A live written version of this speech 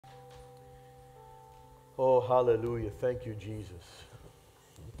Oh, hallelujah. Thank you, Jesus.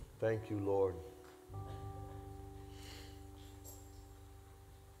 Thank you, Lord.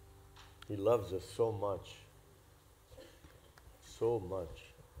 He loves us so much. So much.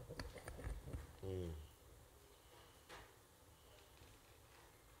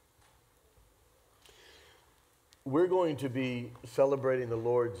 We're going to be celebrating the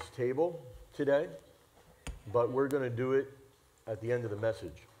Lord's table today, but we're going to do it at the end of the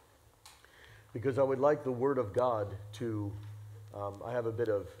message. Because I would like the Word of God to, I have a bit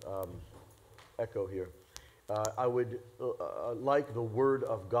of echo here. I would like the Word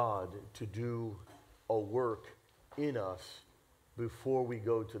of God to do a work in us before we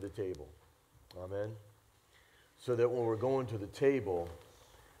go to the table. Amen? So that when we're going to the table,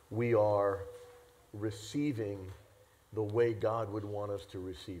 we are receiving the way God would want us to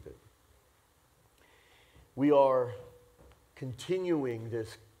receive it. We are continuing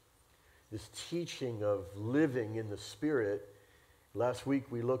this teaching of living in the Spirit. Last week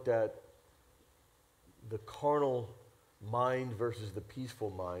we looked at the carnal mind versus the peaceful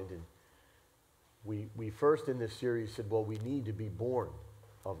mind. And we first in this series said, well, we need to be born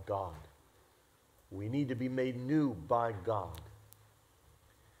of God. We need to be made new by God.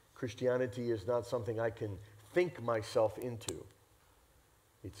 Christianity is not something I can think myself into.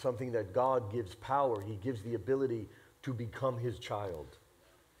 It's something that God gives power. He gives the ability to become His child.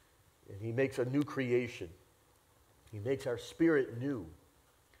 And He makes a new creation. He makes our spirit new.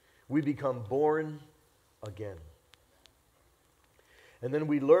 We become born again. And then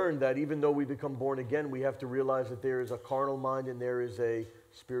we learn that even though we become born again, we have to realize that there is a carnal mind and there is a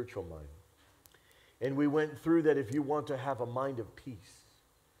spiritual mind. And we went through that if you want to have a mind of peace,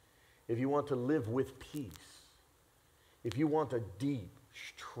 if you want to live with peace, if you want a deep,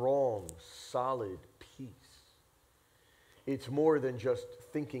 strong, solid peace, it's more than just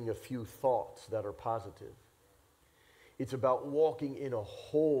thinking a few thoughts that are positive. It's about walking in a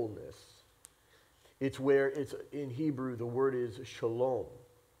wholeness. It's where it's in Hebrew, the word is shalom.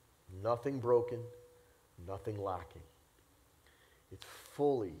 Nothing broken, nothing lacking. It's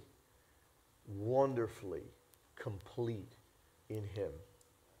fully, wonderfully complete in Him.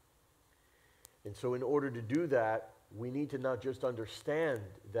 And so in order to do that, we need to not just understand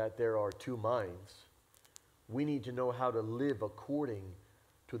that there are two minds. We need to know how to live according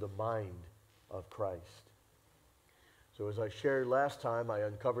to the mind of Christ. So as I shared last time, I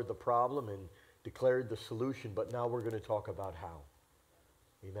uncovered the problem and declared the solution, but now we're going to talk about how.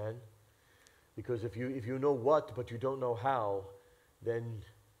 Amen? Because if you know what, but you don't know how, then,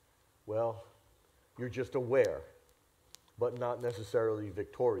 well, you're just aware, but not necessarily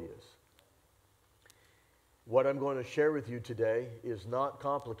victorious. What I'm going to share with you today is not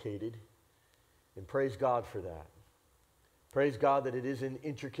complicated, and praise God for that. Praise God that it isn't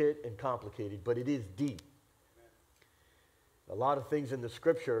intricate and complicated, but it is deep. A lot of things in the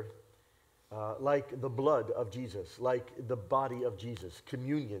Scripture, like the blood of Jesus, like the body of Jesus,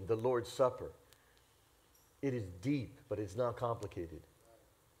 communion, the Lord's Supper. It is deep, but it's not complicated.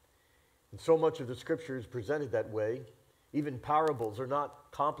 And so much of the Scripture is presented that way. Even parables are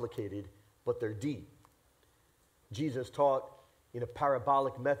not complicated, but they're deep. Jesus taught in a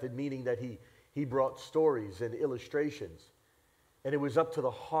parabolic method, meaning that he brought stories and illustrations. And it was up to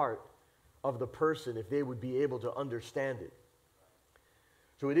the heart of the person if they would be able to understand it.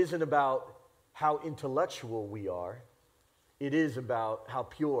 So it isn't about how intellectual we are. It is about how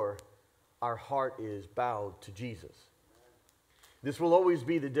pure our heart is bowed to Jesus. This will always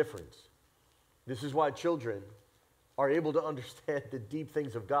be the difference. This is why children are able to understand the deep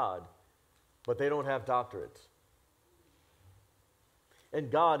things of God, but they don't have doctorates. And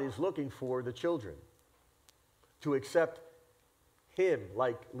God is looking for the children to accept Him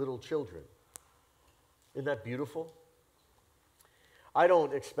like little children. Isn't that beautiful? I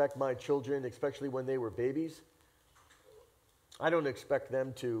don't expect my children, especially when they were babies, I don't expect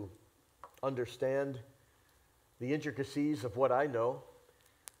them to understand the intricacies of what I know,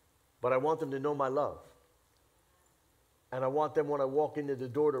 but I want them to know my love. And I want them, when I walk into the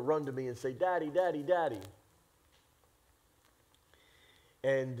door, to run to me and say, "Daddy, Daddy, Daddy."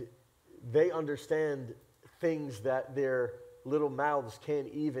 And they understand things that their little mouths can't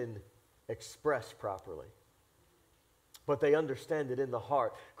even express properly. But they understand it in the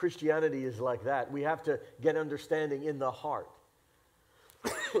heart. Christianity is like that. We have to get understanding in the heart.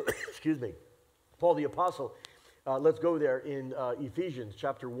 Excuse me. Paul the Apostle, let's go there in Ephesians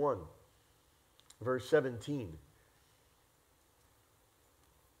chapter 1, verse 17.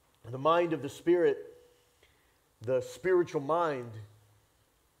 The mind of the Spirit, the spiritual mind,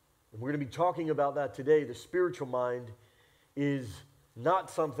 and we're going to be talking about that today. The spiritual mind is not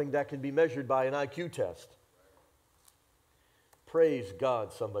something that can be measured by an IQ test. Praise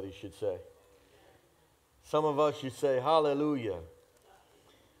God, somebody should say. Some of us should say, hallelujah.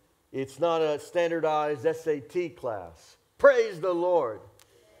 It's not a standardized SAT class. Praise the Lord.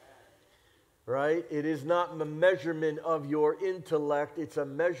 Right? It is not a measurement of your intellect. It's a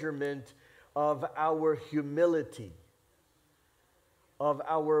measurement of our humility, of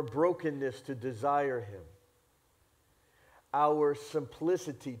our brokenness to desire Him, our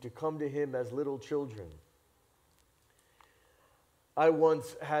simplicity to come to Him as little children. I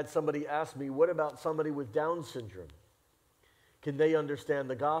once had somebody ask me, what about somebody with Down syndrome? Can they understand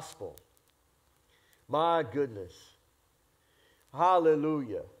the gospel? My goodness.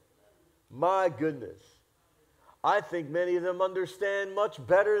 Hallelujah. My goodness. I think many of them understand much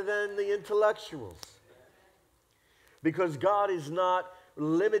better than the intellectuals. Because God is not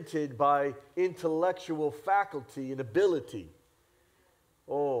limited by intellectual faculty and ability.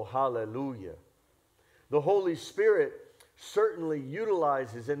 Oh, hallelujah. The Holy Spirit certainly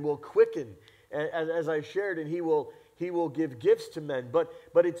utilizes and will quicken, as I shared, and He will give gifts to men. But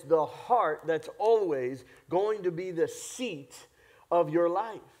it's the heart that's always going to be the seat of your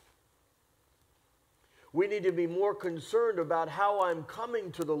life. We need to be more concerned about how I'm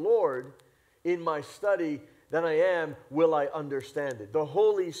coming to the Lord in my study than I am, will I understand it? The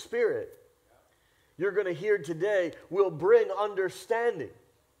Holy Spirit, you're going to hear today, will bring understanding.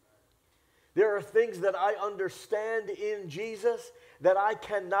 There are things that I understand in Jesus that I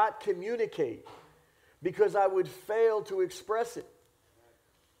cannot communicate because I would fail to express it.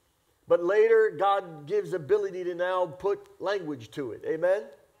 But later, God gives ability to now put language to it. Amen?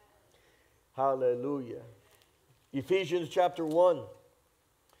 Hallelujah. Ephesians chapter 1,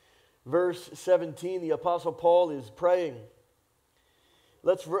 verse 17, the Apostle Paul is praying.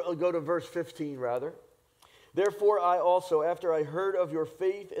 Let's go to verse 15 rather. Therefore I also, after I heard of your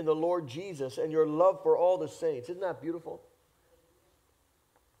faith in the Lord Jesus and your love for all the saints. Isn't that beautiful?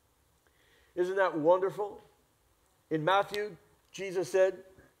 Isn't that wonderful? In Matthew, Jesus said,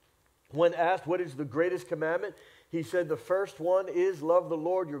 when asked what is the greatest commandment, He said the first one is love the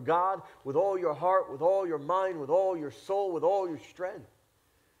Lord your God with all your heart, with all your mind, with all your soul, with all your strength.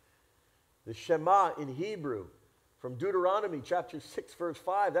 The Shema in Hebrew from Deuteronomy chapter 6 verse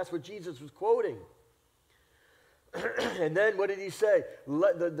 5, that's what Jesus was quoting. And then what did He say?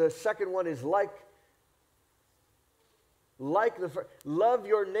 The second one is like the first. Love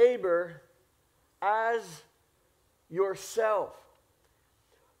your neighbor as yourself.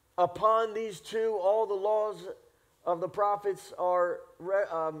 Upon these two, all the laws of the prophets are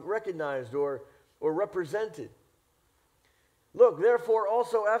recognized or represented. Look, therefore,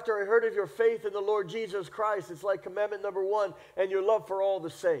 also after I heard of your faith in the Lord Jesus Christ, it's like commandment number 1, and your love for all the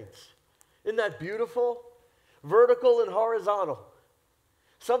saints. Isn't that beautiful? Vertical and horizontal.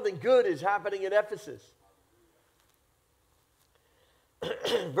 Something good is happening in Ephesus.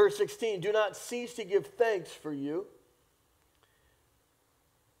 Verse 16, do not cease to give thanks for you,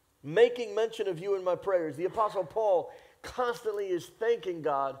 making mention of you in my prayers. The Apostle Paul constantly is thanking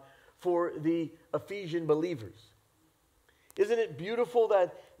God for the Ephesian believers. Isn't it beautiful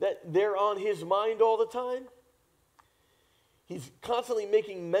that they're on his mind all the time? He's constantly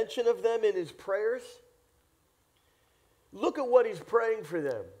making mention of them in his prayers. Look at what he's praying for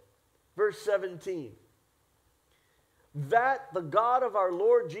them. Verse 17. That the God of our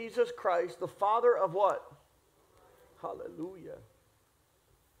Lord Jesus Christ, the Father of what? Hallelujah.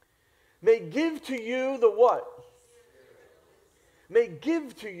 May give to you the what? May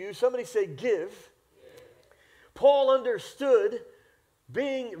give to you, somebody say give. Paul understood,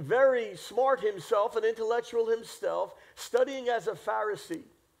 being very smart himself, an intellectual himself, studying as a Pharisee,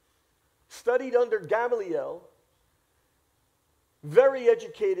 studied under Gamaliel, very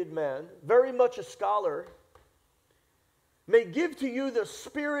educated man, very much a scholar, may give to you the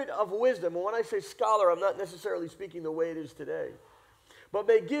spirit of wisdom. And when I say scholar, I'm not necessarily speaking the way it is today. But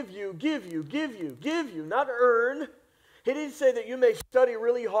may give you, not earn. He didn't say that you may study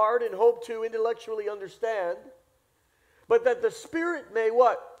really hard and hope to intellectually understand. But that the Spirit may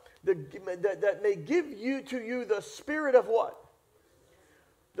what? That may give you to you the spirit of what?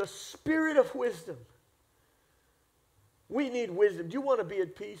 The spirit of wisdom. We need wisdom. Do you want to be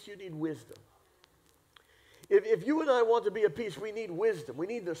at peace? You need wisdom. If you and I want to be at peace, we need wisdom. We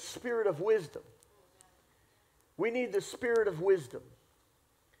need the spirit of wisdom. We need the spirit of wisdom.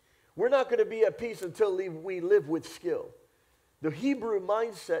 We're not going to be at peace until we live with skill. The Hebrew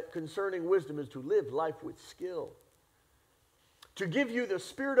mindset concerning wisdom is to live life with skill. To give you the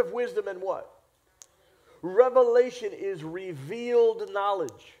spirit of wisdom and what? Revelation is revealed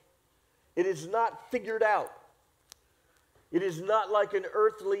knowledge. It is not figured out. It is not like an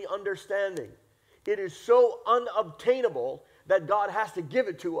earthly understanding. It is so unobtainable that God has to give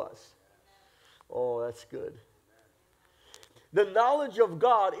it to us. Oh, that's good. The knowledge of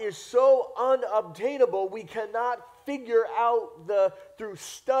God is so unobtainable, we cannot figure out through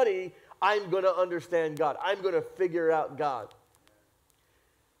study, I'm going to understand God. I'm going to figure out God.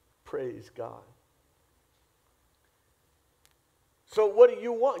 Praise God. So what do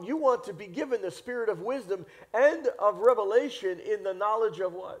you want? You want to be given the spirit of wisdom and of revelation in the knowledge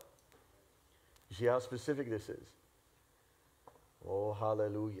of what? You see how specific this is? Oh,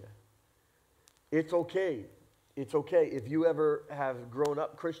 hallelujah. It's okay. It's okay if you ever have grown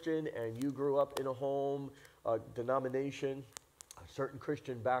up Christian and you grew up in a home, a denomination, a certain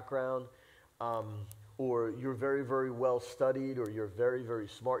Christian background, or you're very, very well studied, or you're very, very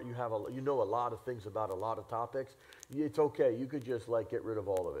smart. You know a lot of things about a lot of topics. It's okay. You could just get rid of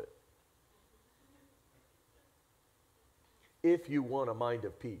all of it. If you want a mind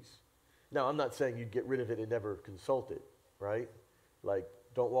of peace. Now, I'm not saying you'd get rid of it and never consult it, right?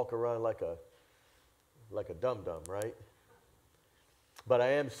 Don't walk around like a dum-dum, right? But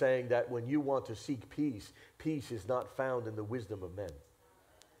I am saying that when you want to seek peace, peace is not found in the wisdom of men.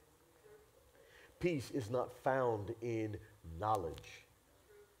 Peace is not found in knowledge.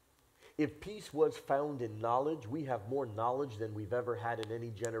 If peace was found in knowledge, we have more knowledge than we've ever had in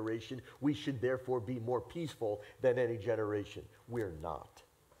any generation. We should therefore be more peaceful than any generation. We're not.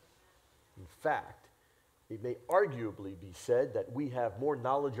 In fact, it may arguably be said that we have more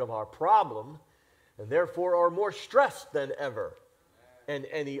knowledge of our problem and therefore are more stressed than ever in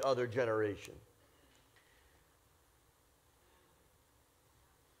any other generation.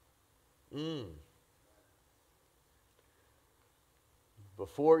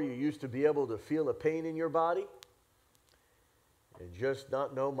 Before, you used to be able to feel a pain in your body and just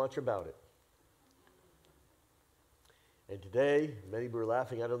not know much about it. And today, many were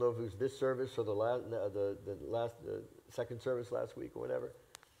laughing. I don't know if it was this service or the second service last week or whatever.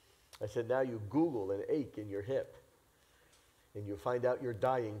 I said, now you Google an ache in your hip, and you find out you're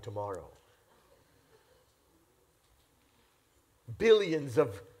dying tomorrow. Billions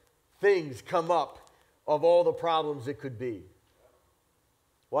of things come up of all the problems it could be.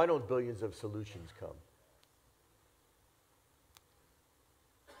 Why don't billions of solutions come?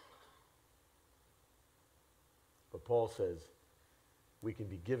 But Paul says we can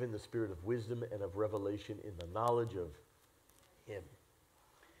be given the spirit of wisdom and of revelation in the knowledge of Him.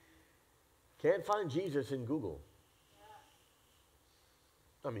 Can't find Jesus in Google.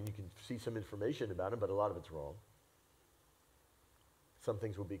 I mean, you can see some information about Him, but a lot of it's wrong. Some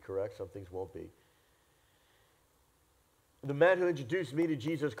things will be correct, some things won't be. The man who introduced me to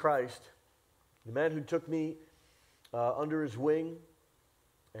Jesus Christ, the man who took me under his wing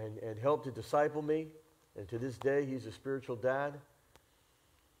and helped to disciple me, and to this day he's a spiritual dad.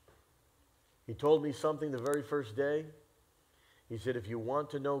 He told me something the very first day. He said, if you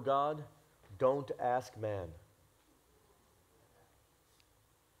want to know God, don't ask man.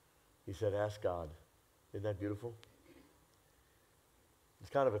 He said, ask God. Isn't that beautiful?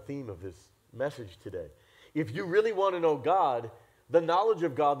 It's kind of a theme of this message today. If you really want to know God, the knowledge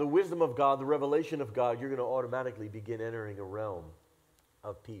of God, the wisdom of God, the revelation of God, you're going to automatically begin entering a realm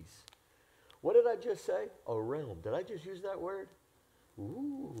of peace. What did I just say? A realm. Did I just use that word?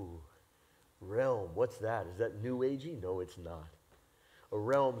 Ooh, realm. What's that? Is that new agey? No, it's not.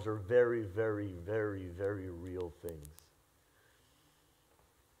 Realms are very, very, very, very real things.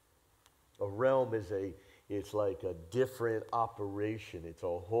 A realm it's like a different operation. It's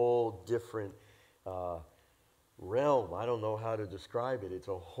a whole different realm. I don't know how to describe it. It's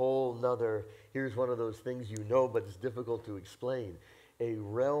a whole nother, here's one of those things you know, but it's difficult to explain. A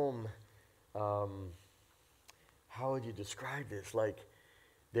realm, how would you describe this? Like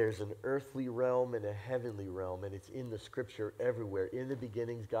there's an earthly realm and a heavenly realm, and it's in the scripture everywhere. In the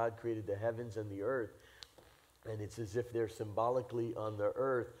beginnings, God created the heavens and the earth, and it's as if they're symbolically on the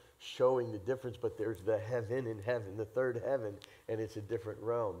earth showing the difference, but there's the heaven in heaven, the third heaven, and it's a different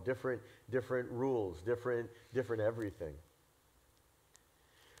realm, different rules, different everything.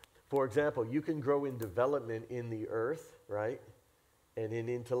 For example, you can grow in development in the earth, right, and in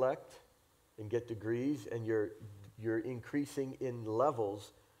intellect, and get degrees, and you're increasing in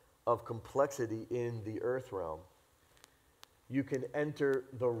levels of complexity in the earth realm. You can enter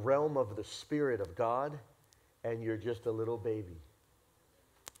the realm of the Spirit of God, and you're just a little baby.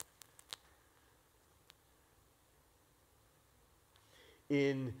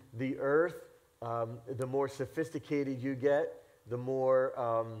 In the earth, the more sophisticated you get, the more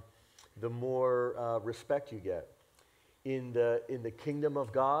respect you get. In the kingdom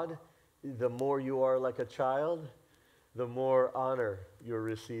of God, the more you are like a child, the more honor you're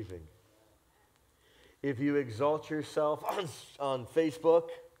receiving. If you exalt yourself on Facebook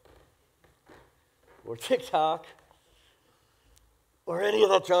or TikTok or any of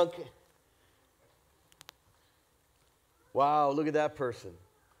that junk, wow, look at that person.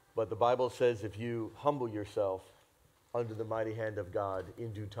 But the Bible says if you humble yourself under the mighty hand of God,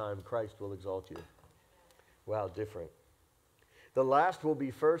 in due time Christ will exalt you. Wow, different. The last will be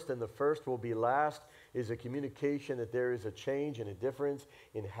first and the first will be last is a communication that there is a change and a difference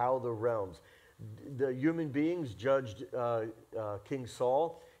in how the realms. The human beings judged King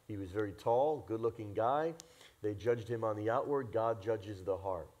Saul. He was very tall, good-looking guy. They judged him on the outward. God judges the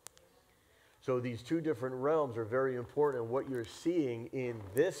heart. So these two different realms are very important. And what you're seeing in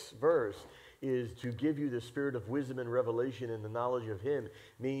this verse is to give you the spirit of wisdom and revelation and the knowledge of him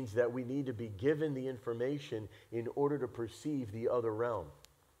means that we need to be given the information in order to perceive the other realm.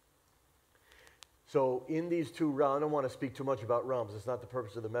 So in these two realms, I don't want to speak too much about realms. It's not the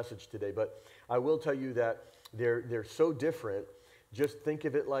purpose of the message today, but I will tell you that they're so different. Just think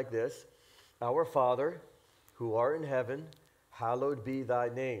of it like this. Our Father, who art in heaven, hallowed be thy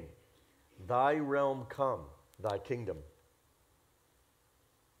name. Thy realm come, thy kingdom.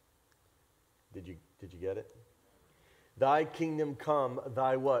 Did you get it? Thy kingdom come,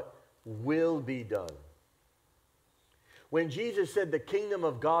 thy what? Will be done. When Jesus said the kingdom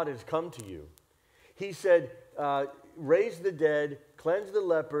of God has come to you, he said, raise the dead, cleanse the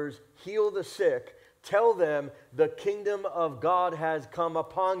lepers, heal the sick, tell them the kingdom of God has come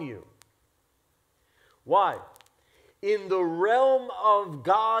upon you. Why? In the realm of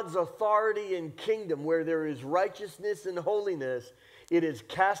God's authority and kingdom, where there is righteousness and holiness, it is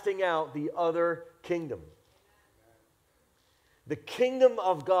casting out the other kingdom. The kingdom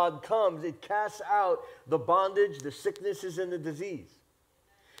of God comes, it casts out the bondage, the sicknesses, and the disease.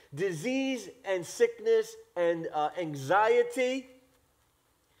 Disease and sickness and anxiety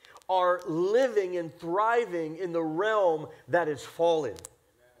are living and thriving in the realm that is fallen.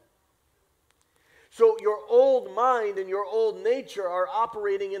 So your old mind and your old nature are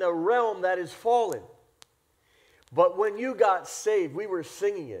operating in a realm that is fallen. But when you got saved, we were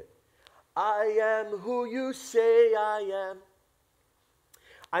singing it. I am who you say I am.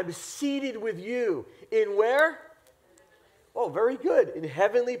 I'm seated with you in where? Oh, very good. In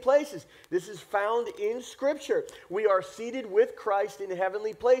heavenly places. This is found in Scripture. We are seated with Christ in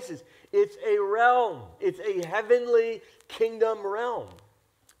heavenly places. It's a realm. It's a heavenly kingdom realm.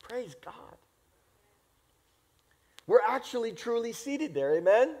 Praise God. We're actually truly seated there.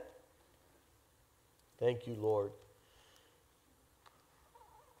 Amen? Thank you, Lord.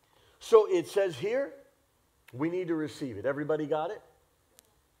 So it says here, we need to receive it. Everybody got it?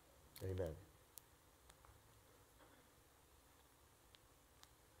 Amen.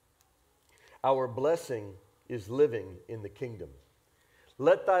 Our blessing is living in the kingdom.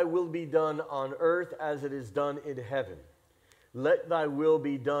 Let thy will be done on earth as it is done in heaven. Let thy will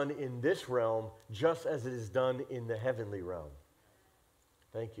be done in this realm just as it is done in the heavenly realm.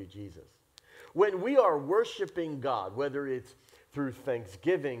 Thank you, Jesus. When we are worshiping God, whether it's through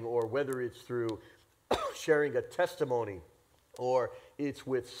thanksgiving or whether it's through sharing a testimony or it's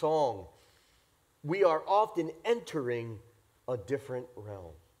with song, we are often entering a different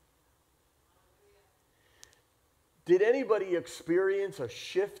realm. Did anybody experience a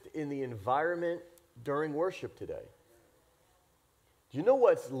shift in the environment during worship today? Do you know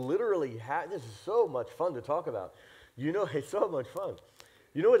what's literally happening? This is so much fun to talk about. You know, it's so much fun.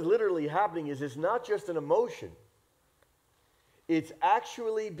 You know what's literally happening is it's not just an emotion. It's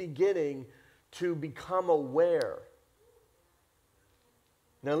actually beginning to become aware.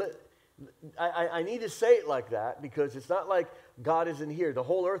 Now, I need to say it like that because it's not like God isn't here. The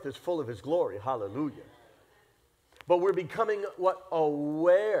whole earth is full of His glory. Hallelujah. But we're becoming what?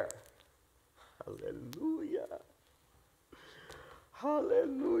 Aware. Hallelujah.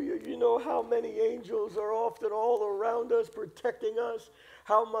 Hallelujah. You know how many angels are often all around us, protecting us,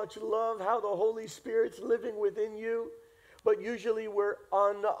 how much love, how the Holy Spirit's living within you. But usually we're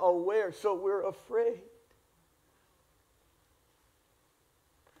unaware, so we're afraid.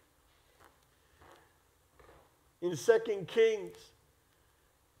 In 2 Kings,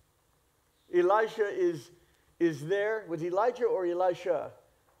 Elisha is there. Was Elijah or Elisha?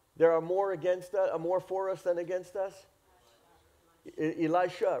 There are more against us, more for us than against us.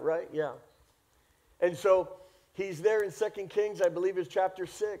 Elisha, right? Yeah. And so he's there in 2 Kings, I believe it's chapter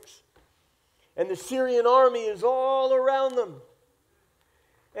 6. And the Syrian army is all around them.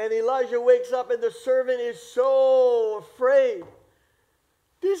 And Elijah wakes up and the servant is so afraid.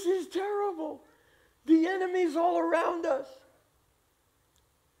 This is terrible. The enemy's all around us.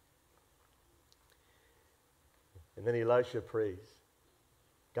 And then Elisha prays,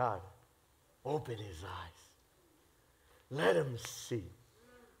 God, open his eyes. Let him see.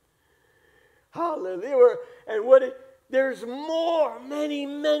 Hallelujah. And there's more, many,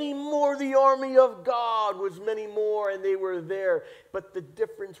 many more. The army of God was many more, and they were there. But the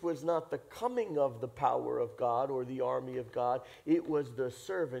difference was not the coming of the power of God or the army of God. It was the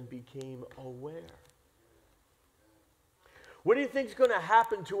servant became aware. What do you think is going to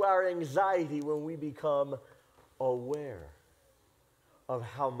happen to our anxiety when we become aware of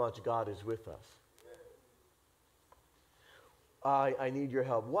how much God is with us? I need your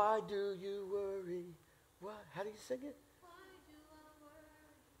help. Why do you worry? What? How do you sing it? Why do I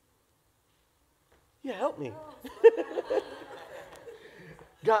worry? Yeah, help me.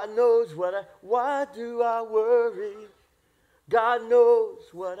 God knows why do I worry? God knows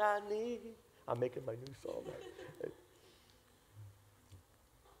what I need. I'm making my new song.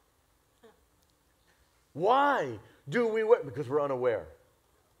 Why do we worry? Because we're unaware.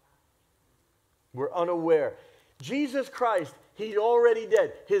 We're unaware. Jesus Christ, he's already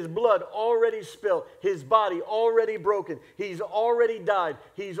dead. His blood already spilled. His body already broken. He's already died.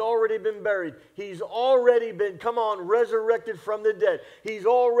 He's already been buried. He's already been, resurrected from the dead. He's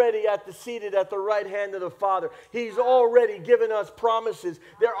already seated at the right hand of the Father. He's already given us promises.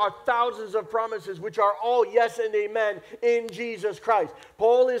 There are thousands of promises which are all yes and amen in Jesus Christ.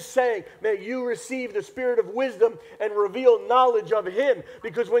 Paul is saying, may you receive the spirit of wisdom and reveal knowledge of him.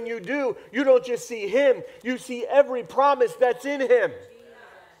 Because when you do, you don't just see him, you see every promise that's in him.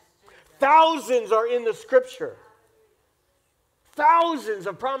 Thousands are in the scripture. Thousands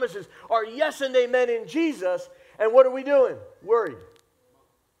of promises are yes and amen in Jesus. And what are we doing? Worried.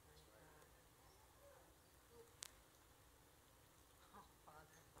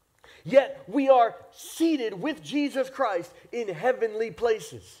 Yet we are seated with Jesus Christ in heavenly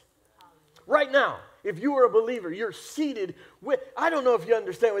places. Right now, if you are a believer, you're seated with, I don't know if you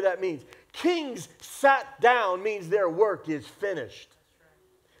understand what that means. Kings sat down means their work is finished.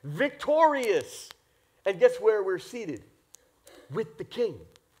 Victorious. And guess where we're seated? With the King.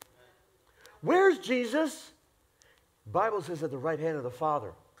 Where's Jesus? The Bible says at the right hand of the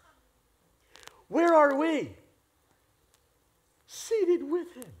Father. Where are we? Seated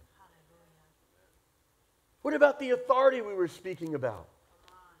with him. What about the authority we were speaking about?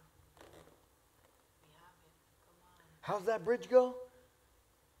 How's that bridge go?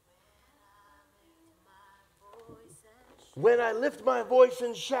 When I lift my voice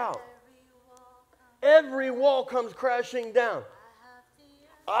and shout, every wall comes crashing down.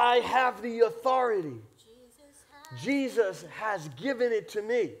 I have the authority. Jesus has given it to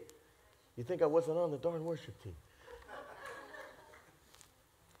me. You think I wasn't on the darn worship team?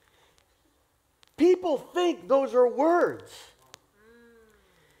 People think those are words.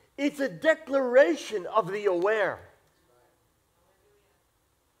 It's a declaration of the aware.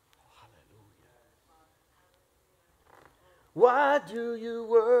 Why do you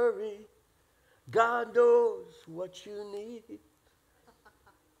worry? God knows what you need.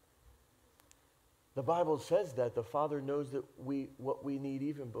 The Bible says that the Father knows that what we need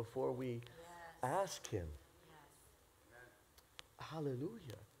even before we ask him.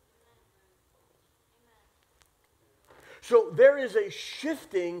 Hallelujah. So there is a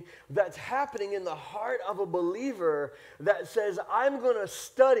shifting that's happening in the heart of a believer that says, I'm going to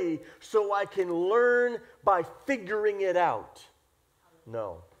study so I can learn by figuring it out.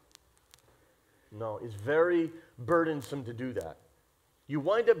 No. No, it's very burdensome to do that. You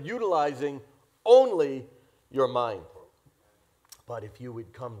wind up utilizing only your mind. But if you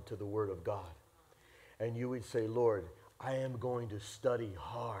would come to the Word of God and you would say, Lord, I am going to study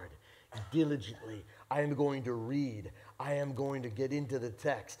hard, diligently. I am going to read. I am going to get into the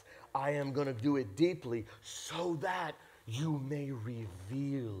text. I am going to do it deeply so that you may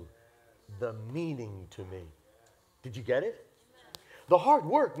reveal the meaning to me. Did you get it? The hard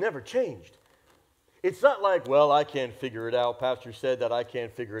work never changed. It's not like, well, I can't figure it out. Pastor said that I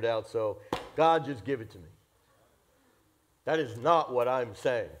can't figure it out, so God, just give it to me. That is not what I'm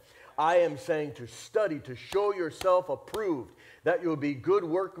saying. I am saying to study, to show yourself approved, that you'll be good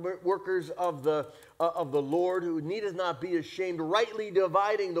workers of the Lord, who needeth not be ashamed, rightly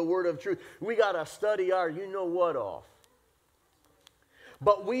dividing the word of truth. We got to study our you-know-what off.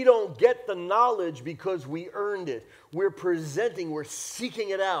 But we don't get the knowledge because we earned it. We're presenting, we're seeking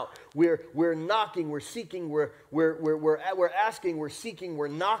it out. We're knocking, we're seeking, we're asking, we're seeking, we're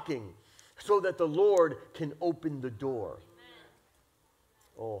knocking, so that the Lord can open the door.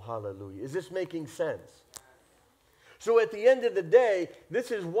 Oh, hallelujah. Is this making sense? So at the end of the day, this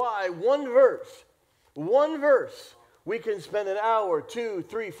is why one verse, we can spend an hour, 2,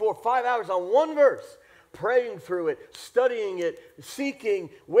 3, 4, 5 hours on one verse. praying through it, studying it, seeking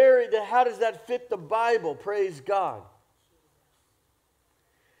how does that fit the Bible? Praise God.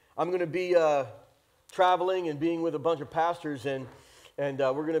 I'm going to be traveling and being with a bunch of pastors, and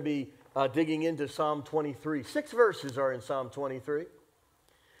we're going to be digging into Psalm 23. 6 verses are in Psalm 23.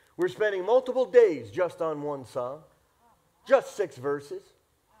 We're spending multiple days just on one psalm. Just 6 verses.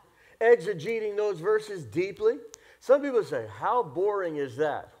 Exegeting those verses deeply. Some people say, how boring is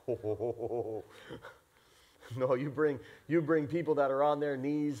that? No, you bring people that are on their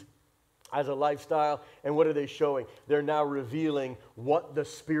knees as a lifestyle, and what are they showing? They're now revealing what the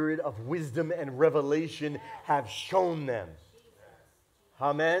Spirit of wisdom and revelation have shown them.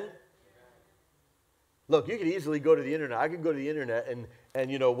 Amen? Look, you could easily go to the internet. I could go to the internet,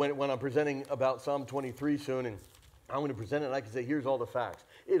 and you know, when I'm presenting about Psalm 23 soon, and I'm going to present it, and I can say, here's all the facts.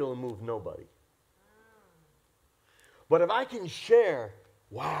 It'll move nobody. But if I can share,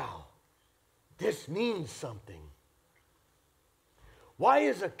 wow, this means something. Why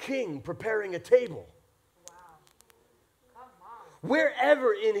is a king preparing a table? Wow. Come on.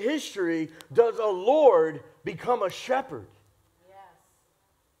 Wherever in history does a Lord become a shepherd? Yes.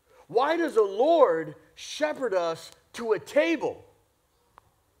 Why does a Lord shepherd us to a table?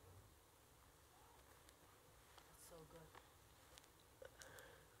 So good.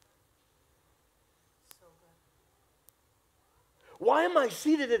 So good. Why am I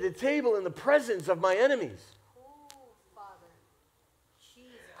seated at a table in the presence of my enemies?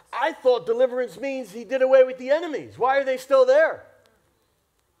 I thought deliverance means he did away with the enemies. Why are they still there?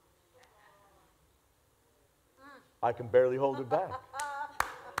 I can barely hold it back.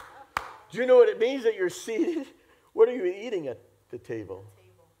 Do you know what it means that you're seated? What are you eating at the table?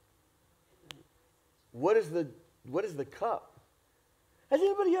 What is the cup? Has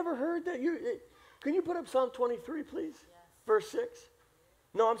anybody ever heard that? Can you put up Psalm 23, please? Yes. Verse 6?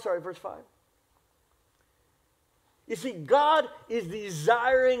 No, I'm sorry, verse 5. You see, God is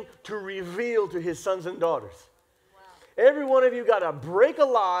desiring to reveal to his sons and daughters. Wow. Every one of you got to break a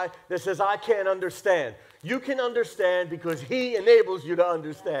lie that says, I can't understand. You can understand because he enables you to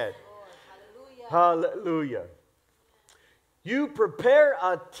understand. Yes, hallelujah. Hallelujah. You prepare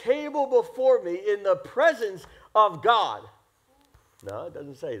a table before me in the presence of God. No, it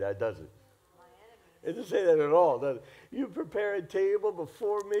doesn't say that, does it? It doesn't say that at all, does it? You prepare a table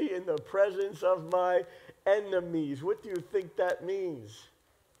before me in the presence of my enemies. What do you think that means?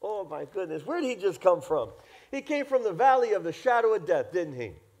 Oh my goodness, where did he just come from? He came from the valley of the shadow of death, didn't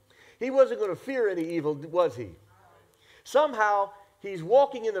he? He wasn't going to fear any evil, was he? Somehow, he's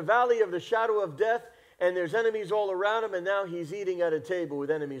walking in the valley of the shadow of death, and there's enemies all around him, and now he's eating at a table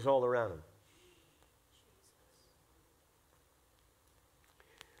with enemies all around him.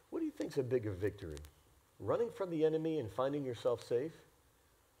 What do you think's a bigger victory? Running from the enemy and finding yourself safe?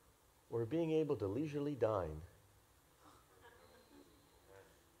 Or being able to leisurely dine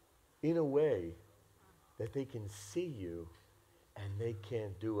in a way that they can see you and they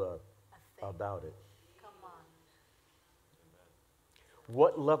can't do about it? Come on.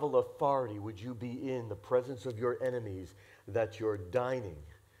 What level of authority would you be in the presence of your enemies that you're dining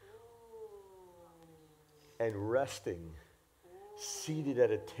and resting, seated at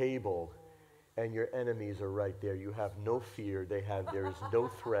a table, and your enemies are right there? You have no fear. There is no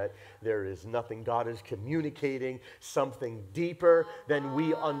threat. There is nothing. God is communicating something deeper than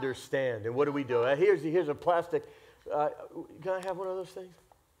we understand. And what do we do? Here's a plastic. Can I have one of those things?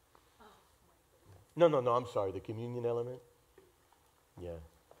 No, I'm sorry. The communion element? Yeah.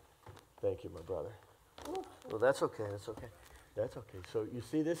 Thank you, my brother. Well, that's okay. That's okay. That's okay. So you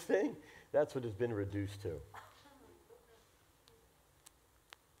see this thing? That's what it's been reduced to.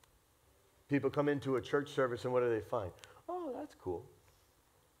 People come into a church service and what do they find? Oh, that's cool.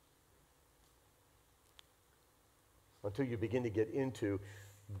 Until you begin to get into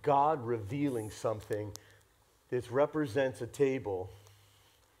God revealing something. This represents a table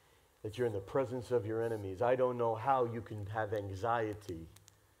that you're in the presence of your enemies. I don't know how you can have anxiety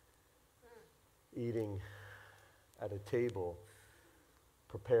eating at a table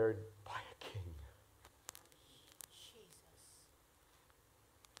prepared by a king.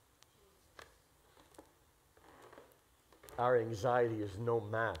 Our anxiety is no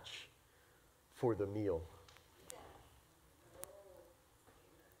match for the meal.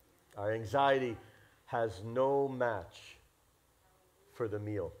 Our anxiety has no match for the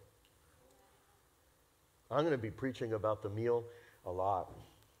meal. I'm going to be preaching about the meal a lot.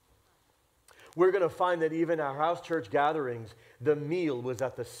 We're going to find that even our house church gatherings, the meal was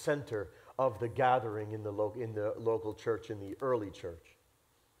at the center of the gathering in the local church, in the early church.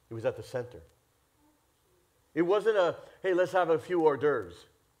 It was at the center. It wasn't hey, let's have a few hors d'oeuvres.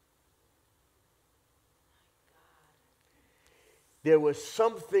 There was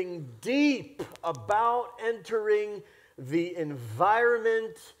something deep about entering the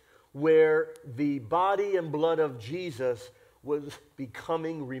environment where the body and blood of Jesus was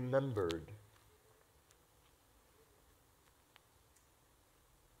becoming remembered.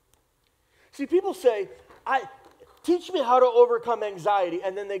 See, people say, teach me how to overcome anxiety,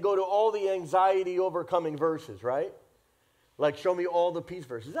 and then they go to all the anxiety overcoming verses, right? Like, show me all the peace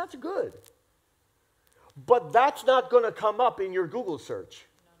verses. That's good. But that's not going to come up in your Google search.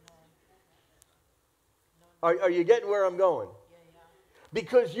 Are you getting where I'm going?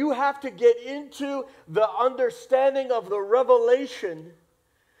 Because you have to get into the understanding of the revelation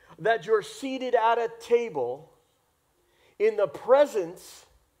that you're seated at a table in the presence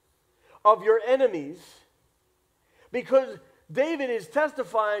of your enemies. Because David is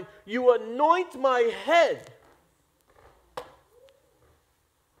testifying, you anoint my head.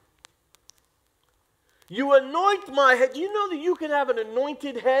 You anoint my head. Do you know that you can have an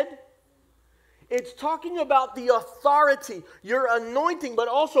anointed head? It's talking about the authority, your anointing, but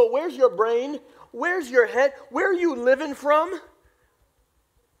also where's your brain? Where's your head? Where are you living from?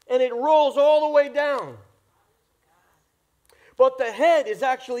 And it rolls all the way down. But the head is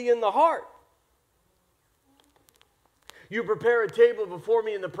actually in the heart. You prepare a table before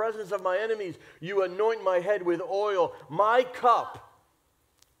me in the presence of my enemies. You anoint my head with oil. My cup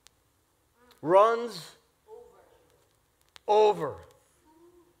runs over.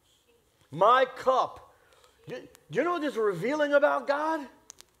 My cup. Do you know what this is revealing about God?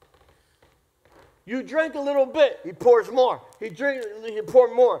 You drink a little bit, he pours more. You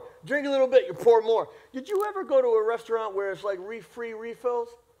pour more. Drink a little bit, you pour more. Did you ever go to a restaurant where it's like free refills?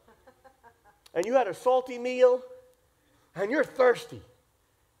 And you had a salty meal, and you're thirsty.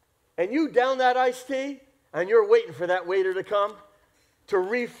 And you down that iced tea, and you're waiting for that waiter to come to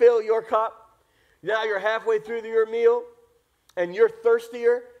refill your cup. Now you're halfway through your meal, and you're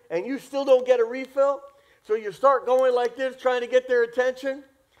thirstier, and you still don't get a refill, so you start going like this, trying to get their attention.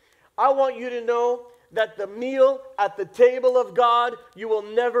 I want you to know that the meal at the table of God, you will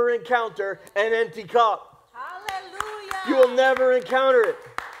never encounter an empty cup. Hallelujah. You will never encounter it.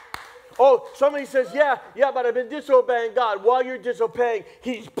 Oh, somebody says, yeah, but I've been disobeying God. While you're disobeying,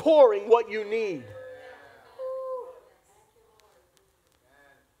 he's pouring what you need.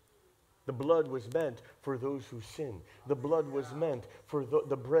 The blood was meant for those who sin. The blood was meant for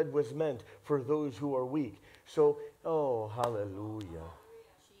the bread was meant for those who are weak. So, oh, hallelujah.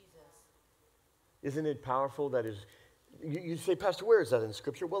 Jesus. Isn't it powerful? That is, you say, Pastor, where is that in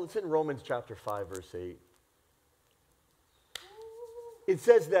Scripture? Well, it's in Romans chapter 5, verse 8. It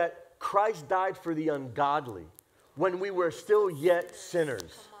says that Christ died for the ungodly when we were still yet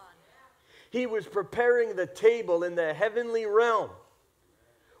sinners. He was preparing the table in the heavenly realm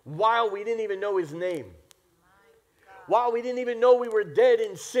while we didn't even know his name. While we didn't even know we were dead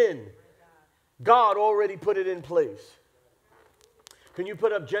in sin. God already put it in place. Can you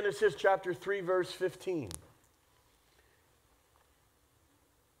put up Genesis chapter 3, verse 15?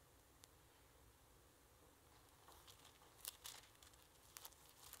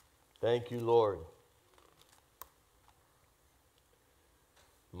 Thank you, Lord.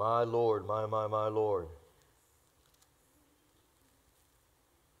 My Lord, my Lord.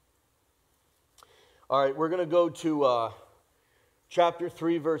 All right, we're going to go to chapter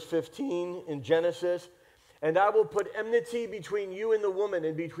 3, verse 15 in Genesis. And I will put enmity between you and the woman,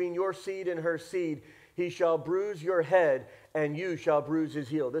 and between your seed and her seed. He shall bruise your head, and you shall bruise his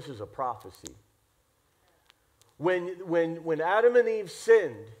heel. This is a prophecy. When Adam and Eve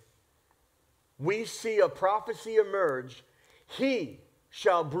sinned, we see a prophecy emerge. He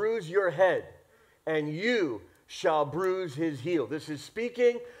shall bruise your head, and you shall bruise his heel. This is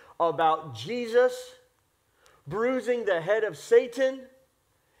speaking about Jesus bruising the head of Satan,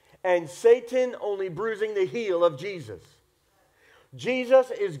 and Satan only bruising the heel of Jesus. Jesus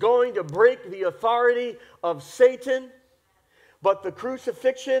is going to break the authority of Satan, but the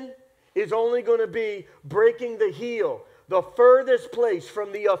crucifixion is only going to be breaking the heel, the furthest place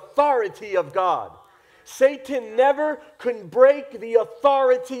from the authority of God. Satan never can break the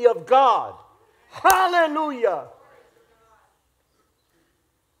authority of God. Hallelujah!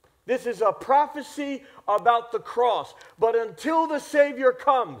 This is a prophecy about the cross. But until the Savior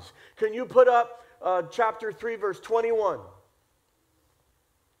comes, can you put up chapter 3, verse 21?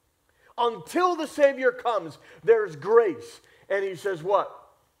 Until the Savior comes, there's grace. And he says what?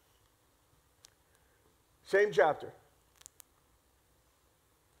 Same chapter.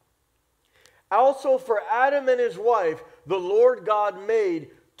 Also for Adam and his wife, the Lord God made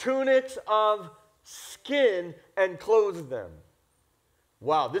tunics of skin and clothed them.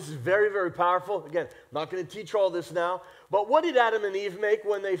 Wow, this is very, very powerful. Again, I'm not going to teach all this now, But what did Adam and Eve make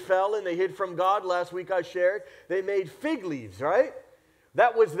when they fell and they hid from God? Last week I shared. They made fig leaves, right?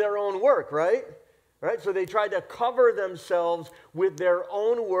 That was their own work, right? Right? So they tried to cover themselves with their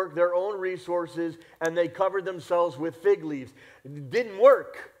own work, their own resources, and they covered themselves with fig leaves. It didn't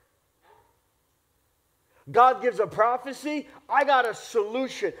work. God gives a prophecy. I got a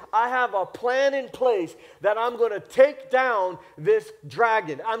solution. I have a plan in place that I'm going to take down this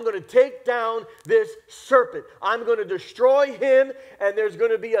dragon. I'm going to take down this serpent. I'm going to destroy him, and there's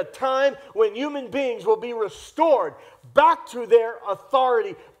going to be a time when human beings will be restored back to their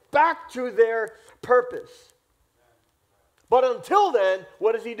authority, back to their purpose. But until then,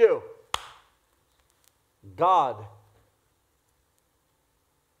 what does he do? God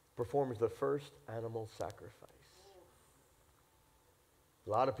performs the first animal sacrifice. A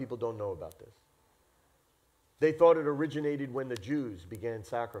lot of people don't know about this. They thought it originated when the Jews began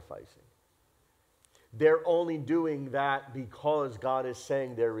sacrificing. They're only doing that because God is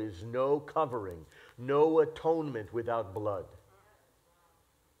saying there is no covering, no atonement without blood.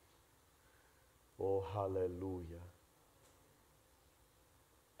 Oh, hallelujah.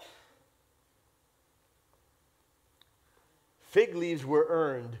 Fig leaves were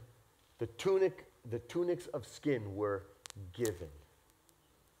earned. The tunics of skin were given.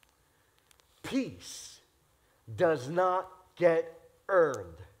 Peace does not get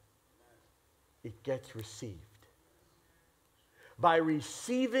earned. It gets received. By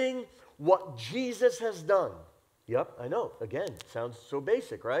receiving what Jesus has done. Yep, I know. Again, sounds so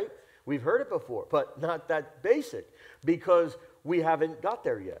basic, right? We've heard it before, but not that basic because we haven't got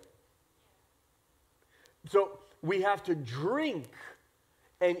there yet. So we have to drink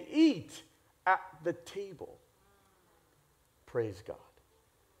and eat at the table. Praise God.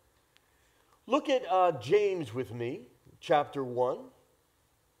 Look at James with me, chapter 1.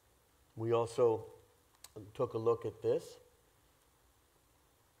 We also took a look at this.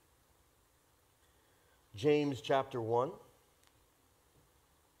 James chapter 1.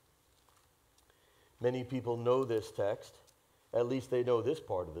 Many people know this text. At least they know this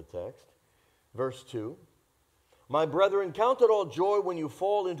part of the text. Verse 2. My brethren, count it all joy when you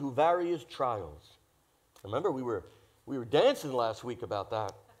fall into various trials. Remember, we were dancing last week about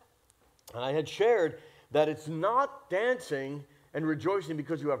that. And I had shared that it's not dancing and rejoicing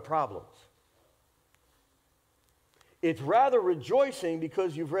because you have problems. It's rather rejoicing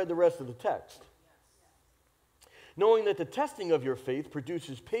because you've read the rest of the text. Knowing that the testing of your faith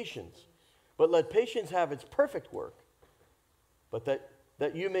produces patience, but let patience have its perfect work, but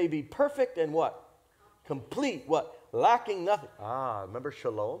that you may be perfect and what? Complete, what? Lacking nothing. Remember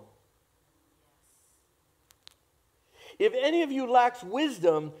shalom? If any of you lacks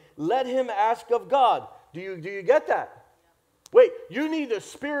wisdom, let him ask of God. Do you get that? Wait, you need the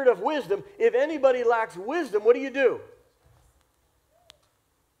spirit of wisdom. If anybody lacks wisdom, what do?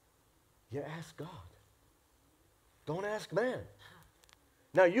 You ask God. Don't ask man.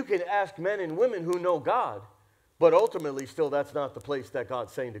 Now, you can ask men and women who know God, but ultimately, still, that's not the place that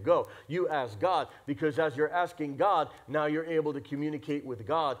God's saying to go. You ask God, because as you're asking God, now you're able to communicate with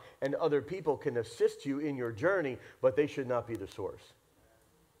God, and other people can assist you in your journey, but they should not be the source.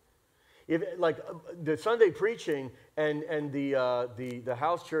 If, like the Sunday preaching and the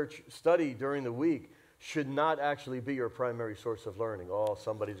house church study during the week should not actually be your primary source of learning. Oh,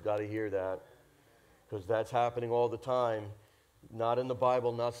 somebody's got to hear that, because that's happening all the time. Not in the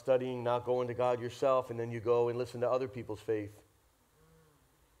Bible, not studying, not going to God yourself, and then you go and listen to other people's faith.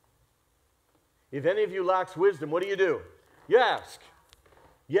 If any of you lacks wisdom, what do? You ask.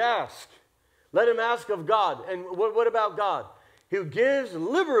 You ask. Let him ask of God. And what about God? Who gives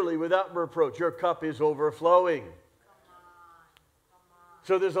liberally without reproach. Your cup is overflowing. Come on.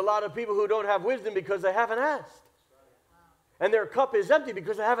 So there's a lot of people who don't have wisdom because they haven't asked. And their cup is empty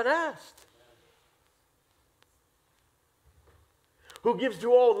because they haven't asked. Who gives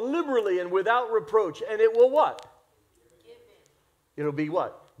to all liberally and without reproach, and it will what? Given. It'll be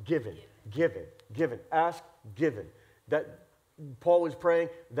what? Given. Given. Given. Ask, given. That Paul was praying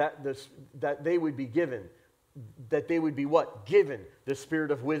that they would be given. That they would be what? Given the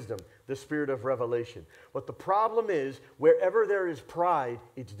spirit of wisdom, the spirit of revelation. But the problem is, wherever there is pride,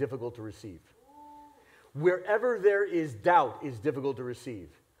 it's difficult to receive. Wherever there is doubt, it's difficult to receive.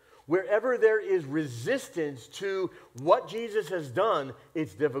 Wherever there is resistance to what Jesus has done,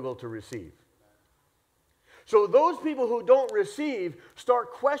 it's difficult to receive. So those people who don't receive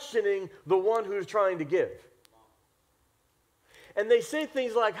start questioning the one who's trying to give. And they say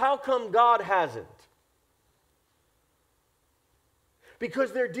things like, how come God hasn't?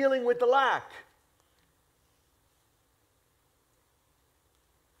 Because they're dealing with the lack.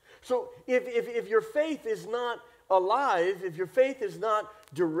 So if your faith is not alive if your faith is not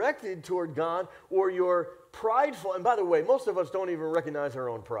directed toward God, or you're prideful. And by the way, most of us don't even recognize our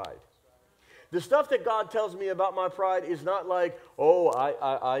own pride. The stuff that God tells me about my pride is not like, oh,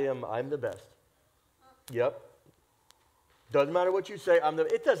 I'm the best. Yep. Doesn't matter what you say.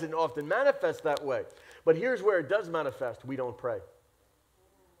 It doesn't often manifest that way. But here's where it does manifest. We don't pray.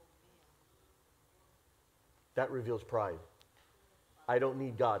 That reveals pride. I don't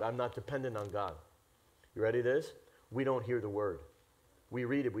need God. I'm not dependent on God. You ready to this? We don't hear the word. We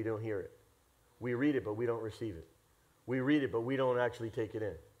read it, we don't hear it. We read it, but we don't receive it. We read it, but we don't actually take it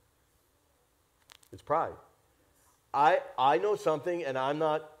in. It's pride. I know something, and I'm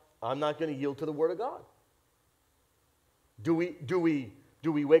not going to yield to the word of God. Do we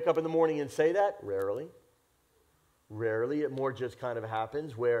wake up in the morning and say that? Rarely. Rarely. It more just kind of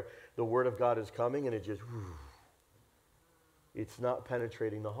happens where the word of God is coming and it just, it's not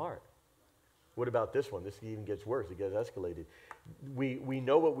penetrating the heart. What about this one? This even gets worse. It gets escalated. We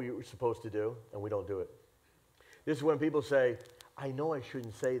know what we're supposed to do, and we don't do it. This is when people say, I know I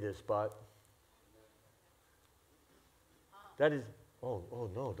shouldn't say this, but that is, oh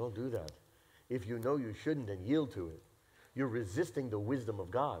no, don't do that. If you know you shouldn't, then yield to it. You're resisting the wisdom of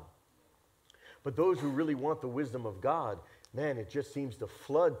God. But those who really want the wisdom of God, man, it just seems to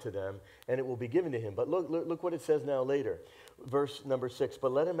flood to them, and it will be given to him. But look what it says now later. Verse number 6,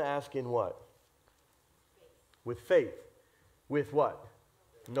 but let him ask in what? With faith. With what?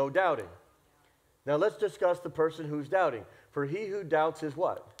 No doubting. Now let's discuss the person who's doubting. For he who doubts is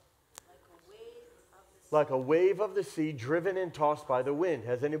what? Like a wave of the sea driven and tossed by the wind.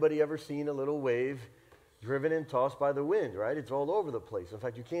 Has anybody ever seen a little wave driven and tossed by the wind, right? It's all over the place. In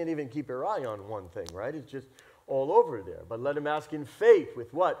fact, you can't even keep your eye on one thing, right? It's just all over there. But let him ask in faith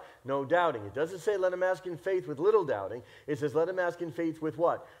with what? No doubting. It doesn't say let him ask in faith with little doubting. It says let him ask in faith with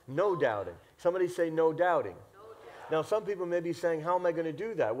what? No doubting. Somebody say no doubting. Now, some people may be saying, how am I going to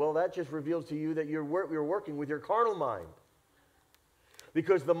do that? Well, that just reveals to you that you're working with your carnal mind.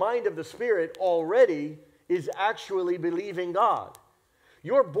 Because the mind of the Spirit already is actually believing God.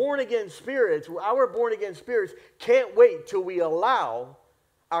 Your born-again spirits, our born-again spirits, can't wait till we allow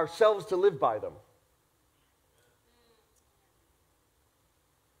ourselves to live by them.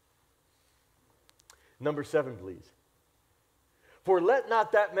 Number 7, please. For let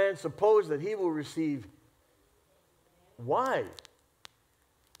not that man suppose that he will receive. Why?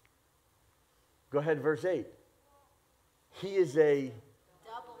 Go ahead, verse 8. He is a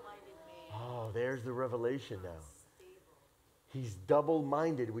double-minded man. Oh, there's the revelation now. He's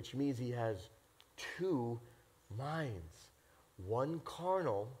double-minded, which means he has two minds. One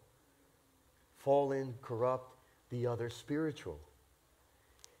carnal, fallen, corrupt, the other spiritual.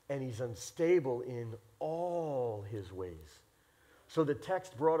 And he's unstable in all his ways. So the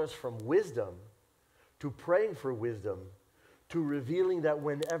text brought us from wisdom to praying for wisdom, to revealing that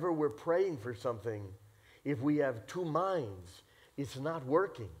whenever we're praying for something, if we have two minds, it's not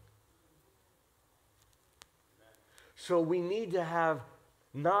working. So we need to have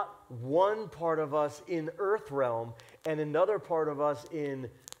not one part of us in earth realm and another part of us in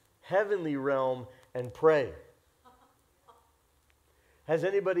heavenly realm and pray. Has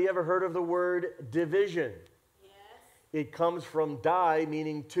anybody ever heard of the word division? Yes. It comes from die,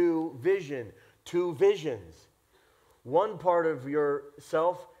 meaning two, vision. Two visions. One part of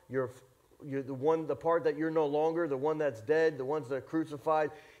yourself, the part that you're no longer, the one that's dead, the ones that are crucified,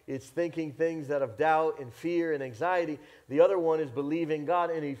 it's thinking things that of doubt and fear and anxiety. The other one is believing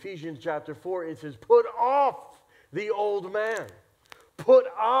God. In Ephesians chapter 4, it says, put off the old man. Put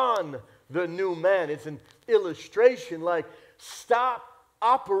on the new man. It's an illustration like stop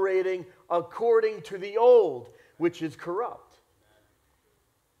operating according to the old, which is corrupt.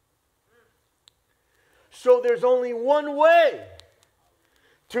 So there's only one way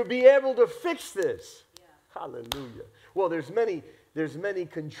to be able to fix this. Yeah. Hallelujah. Well, there's many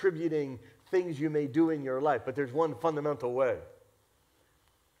contributing things you may do in your life, but there's one fundamental way.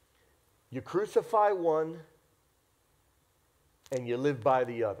 You crucify one and you live by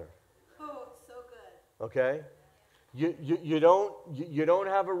the other. Oh, so good. Okay? You don't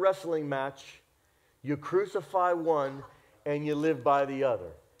have a wrestling match. You crucify one and you live by the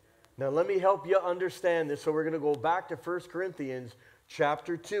other. Now, let me help you understand this. So we're going to go back to 1 Corinthians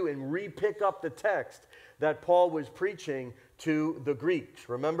chapter 2 and re-pick up the text that Paul was preaching to the Greeks.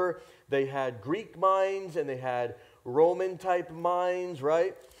 Remember, they had Greek minds and they had Roman-type minds,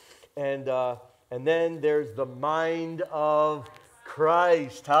 right? And then there's the mind of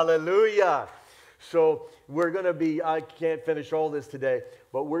Christ. Hallelujah. So we're going to be, I can't finish all this today,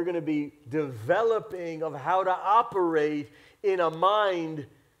 but we're going to be developing of how to operate in a mind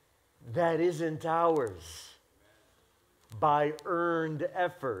that isn't ours. by earned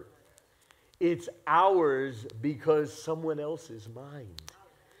effort. It's ours because someone else's mind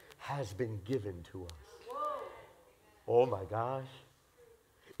has been given to us. Oh my gosh.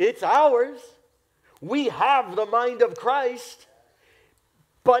 It's ours. We have the mind of Christ,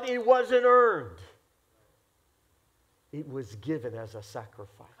 but it wasn't earned. It was given as a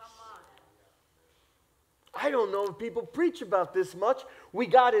sacrifice. I don't know if people preach about this much. We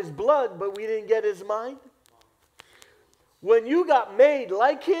got his blood, but we didn't get his mind. When you got made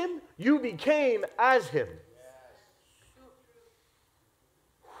like him, you became as him.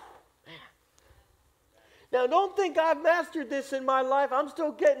 Now, don't think I've mastered this in my life. I'm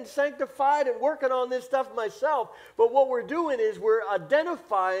still getting sanctified and working on this stuff myself. But what we're doing is we're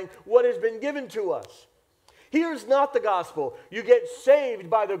identifying what has been given to us. Here's not the gospel. You get saved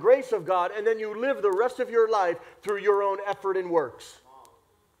by the grace of God, and then you live the rest of your life through your own effort and works.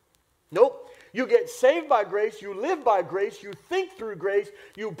 Nope. You get saved by grace, you live by grace, you think through grace,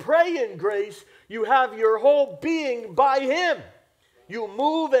 you pray in grace, you have your whole being by him. You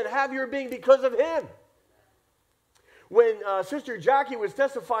move and have your being because of him. When Sister Jackie was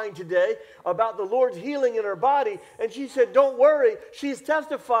testifying today about the Lord's healing in her body, and she said, don't worry, she's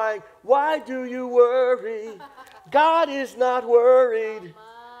testifying, why do you worry? God is not worried.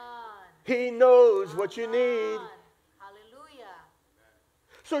 He knows what you need. Hallelujah.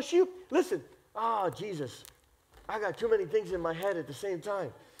 So listen, Jesus, I got too many things in my head at the same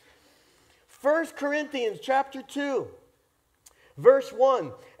time. 1 Corinthians chapter 2. Verse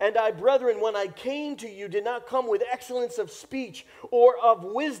 1, and I, brethren, when I came to you, did not come with excellence of speech or of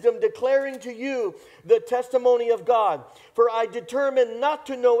wisdom, declaring to you the testimony of God. For I determined not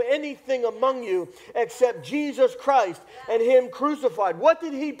to know anything among you except Jesus Christ and him crucified. What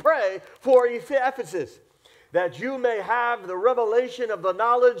did he pray for Ephesus? That you may have the revelation of the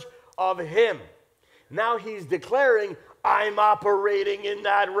knowledge of him. Now he's declaring, I'm operating in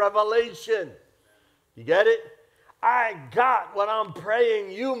that revelation. You get it? I got what I'm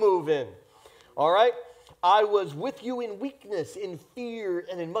praying you move in. All right? I was with you in weakness, in fear,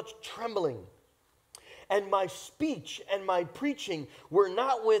 and in much trembling. And my speech and my preaching were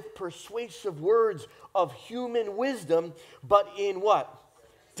not with persuasive words of human wisdom, but in what?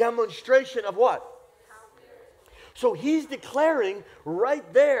 Demonstration of what? So he's declaring right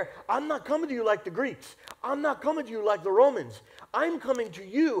there, I'm not coming to you like the Greeks. I'm not coming to you like the Romans. I'm coming to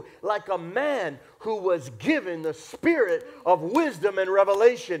you like a man who was given the spirit of wisdom and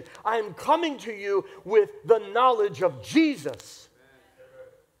revelation. I'm coming to you with the knowledge of Jesus.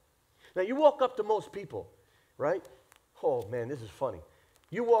 Now, you walk up to most people, right? Oh, man, this is funny.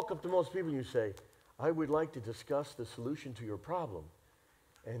 You walk up to most people and you say, I would like to discuss the solution to your problem.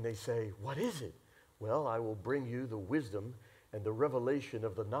 And they say, what is it? Well, I will bring you the wisdom and the revelation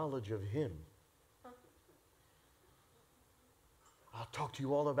of the knowledge of him. I'll talk to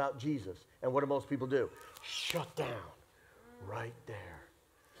you all about Jesus. And what do most people do? Shut down right there.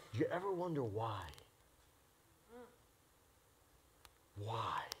 Do you ever wonder why?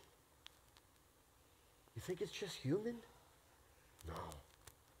 Why? You think it's just human? No.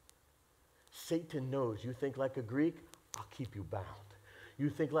 Satan knows you think like a Greek, I'll keep you bound. You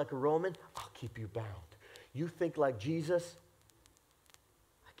think like a Roman, I'll keep you bound. You think like Jesus,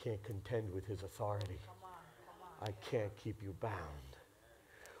 I can't contend with his authority. I can't keep you bound.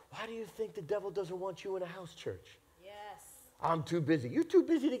 Why do you think the devil doesn't want you in a house church? Yes. I'm too busy. You're too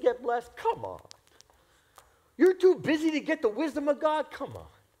busy to get blessed? Come on. You're too busy to get the wisdom of God? Come on.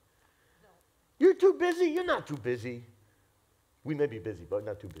 No. You're too busy? You're not too busy. We may be busy, but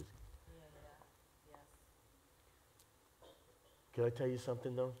not too busy. Yeah. Yes. Can I tell you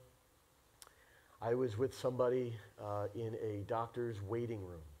something, though? I was with somebody in a doctor's waiting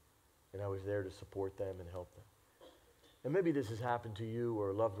room, and I was there to support them and help them. And maybe this has happened to you or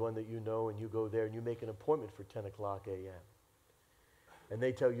a loved one that you know, and you go there and you make an appointment for 10 o'clock a.m. And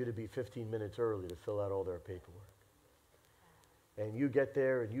they tell you to be 15 minutes early to fill out all their paperwork. And you get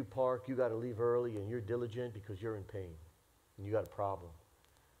there and you park, you got to leave early, and you're diligent because you're in pain and you got a problem.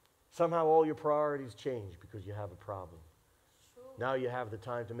 Somehow all your priorities change because you have a problem. True. Now you have the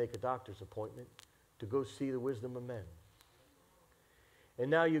time to make a doctor's appointment to go see the wisdom of men. And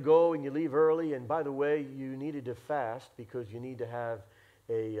now you go and you leave early, and by the way, you needed to fast because you need to have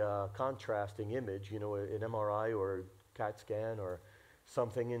a contrasting image, you know, an MRI or a CAT scan or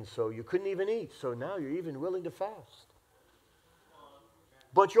something, and so you couldn't even eat. So now you're even willing to fast.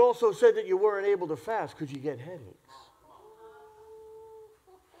 But you also said that you weren't able to fast because you get headaches.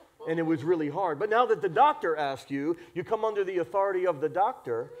 And it was really hard. But now that the doctor asked you, you come under the authority of the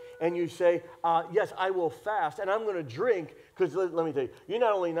doctor, and you say, yes, I will fast, and I'm going to drink, because let me tell you, you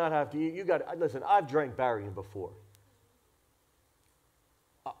not only not have to eat, you got, listen, I've drank Barium before.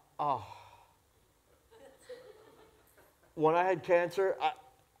 Oh. When I had cancer,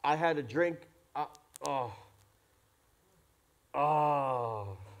 I had a drink.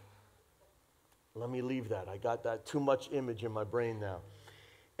 Let me leave that. I got that too much image in my brain now.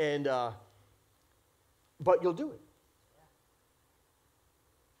 And, but you'll do it.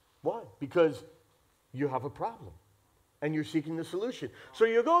 Why? Because you have a problem and you're seeking the solution. So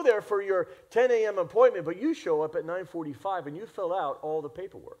you go there for your 10 a.m. appointment, but you show up at 9:45 and you fill out all the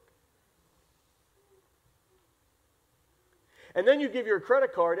paperwork. And then you give your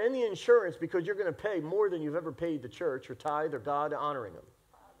credit card and the insurance because you're going to pay more than you've ever paid the church or tithe or God honoring them.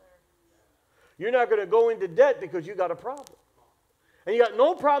 You're not going to go into debt because you got a problem. And you got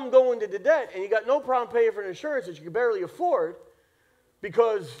no problem going into debt, and you got no problem paying for an insurance that you can barely afford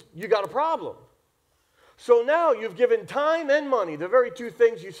because you got a problem. So now you've given time and money, the very two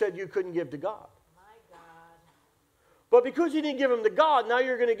things you said you couldn't give to God. My God. But because you didn't give them to God, now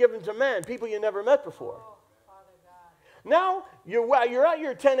you're going to give them to man, people you never met before. Oh, Father God. Now, you're at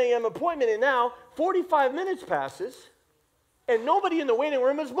your 10 a.m. appointment, and now 45 minutes passes, and nobody in the waiting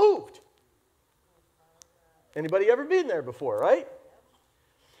room has moved. Anybody ever been there before, right?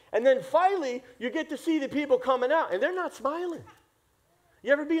 And then finally, you get to see the people coming out, and they're not smiling.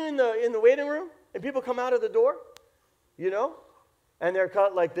 You ever been in the waiting room, and people come out of the door, you know, and they're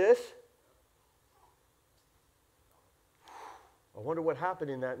cut like this? I wonder what happened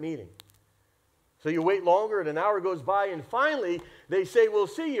in that meeting. So you wait longer, and an hour goes by, and finally, they say, we'll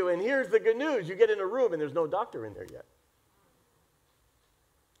see you, and here's the good news. You get in a room, and there's no doctor in there yet.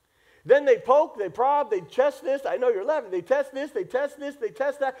 Then they poke, they probe, they test this. I know you're laughing. They test this, they test this, they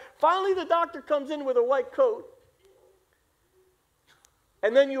test that. Finally, the doctor comes in with a white coat.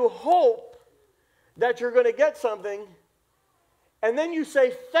 And then you hope that you're going to get something. And then you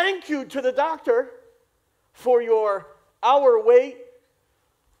say thank you to the doctor for your hour wait,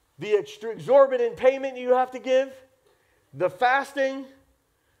 the exorbitant payment you have to give, the fasting,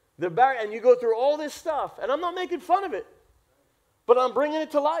 and you go through all this stuff. And I'm not making fun of it, but I'm bringing it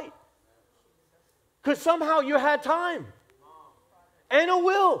to light. Because somehow you had time and a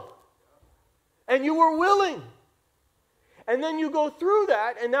will, and you were willing. And then you go through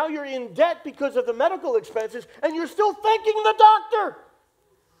that, and now you're in debt because of the medical expenses, and you're still thanking the doctor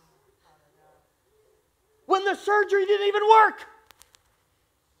when the surgery didn't even work.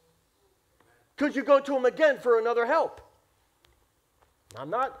 Because you go to him again for another help.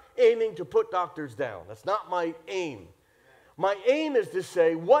 I'm not aiming to put doctors down. That's not my aim. My aim is to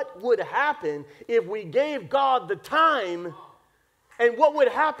say, what would happen if we gave God the time? And what would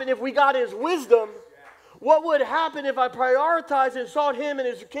happen if we got his wisdom? What would happen if I prioritized and sought him and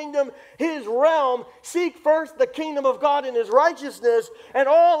his kingdom, his realm? Seek first the kingdom of God and his righteousness, and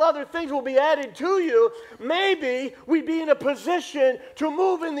all other things will be added to you. Maybe we'd be in a position to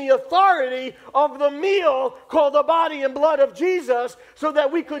move in the authority of the meal called the body and blood of Jesus, so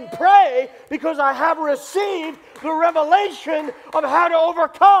that we could pray because I have received the revelation of how to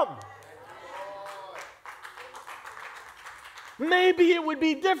overcome. Maybe it would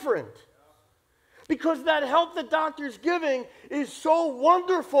be different. Because that help the doctor's giving is so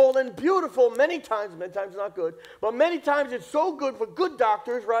wonderful and beautiful many times not good, but many times it's so good for good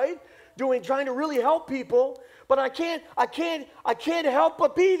doctors, right? Trying to really help people. But I can't help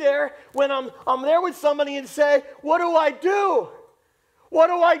but be there when I'm there with somebody and say, what do I do? What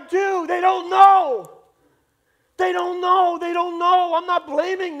do I do? They don't know. They don't know. They don't know. I'm not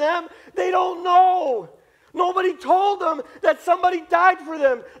blaming them. They don't know. Nobody told them that somebody died for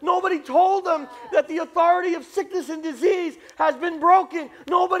them. Nobody told them that the authority of sickness and disease has been broken.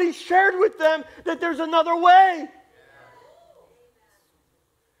 Nobody shared with them that there's another way.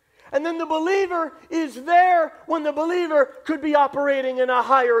 And then the believer is there when the believer could be operating in a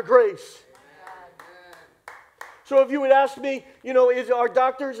higher grace. So if you would ask me, is our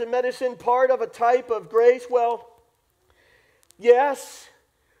doctors and medicine part of a type of grace? Well, yes.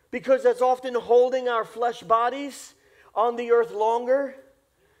 Because that's often holding our flesh bodies on the earth longer.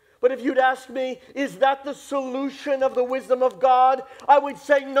 But if you'd ask me, is that the solution of the wisdom of God? I would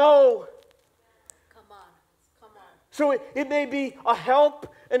say no. Come on. So it may be a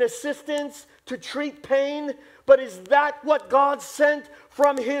help, an assistance to treat pain, but is that what God sent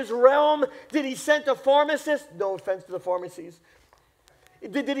from his realm? Did he send a pharmacist? No offense to the pharmacies.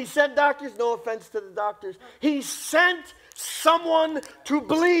 Did he send doctors? No offense to the doctors. He sent someone to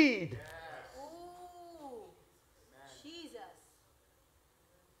bleed. Ooh, Jesus.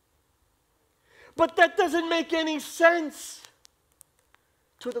 But that doesn't make any sense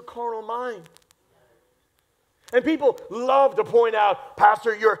to the carnal mind. And people love to point out,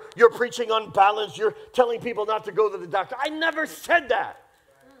 Pastor, you're preaching unbalanced. You're telling people not to go to the doctor. I never said that.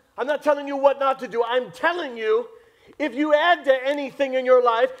 I'm not telling you what not to do. I'm telling you, if you add to anything in your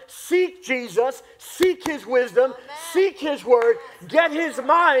life, seek Jesus, seek his wisdom, seek his word, get his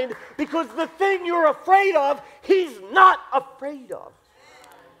mind, because the thing you're afraid of, he's not afraid of.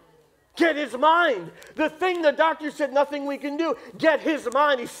 Get his mind. The thing the doctor said nothing we can do, get his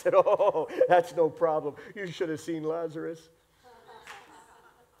mind. He said, oh, that's no problem. You should have seen Lazarus.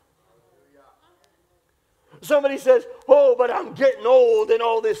 Somebody says, oh, but I'm getting old and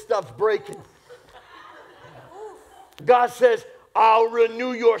all this stuff's breaking. God says, I'll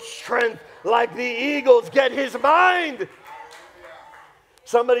renew your strength like the eagles. Get his mind.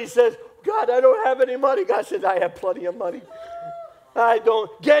 Somebody says, God, I don't have any money. God says, I have plenty of money. I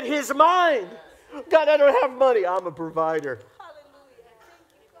don't. Get his mind. God, I don't have money. I'm a provider.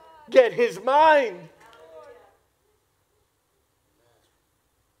 Get his mind.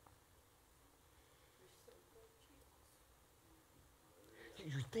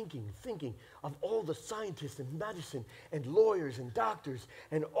 You're thinking of all the scientists and medicine and lawyers and doctors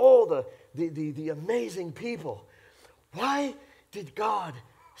and all the amazing people. Why did God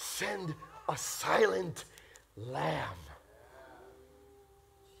send a silent lamb?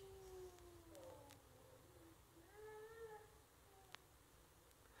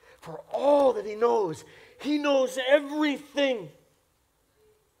 For all that he knows everything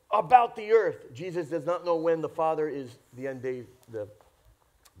about the earth. Jesus does not know when the Father is the end day.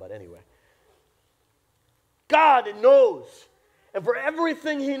 But anyway, God knows. And for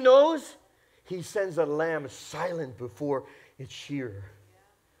everything he knows, he sends a lamb silent before its shearer.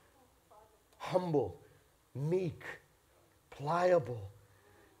 Humble, meek, pliable.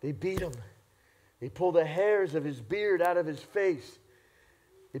 They beat him. They pull the hairs of his beard out of his face.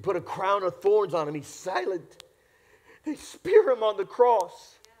 They put a crown of thorns on him. He's silent. They spear him on the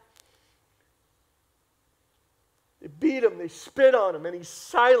cross. They beat him. They spit on him. And he's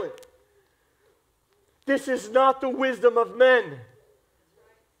silent. This is not the wisdom of men.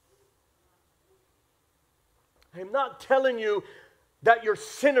 I am not telling you that you're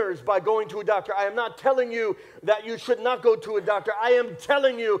sinners by going to a doctor. I am not telling you that you should not go to a doctor. I am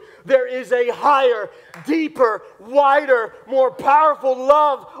telling you there is a higher, deeper, wider, more powerful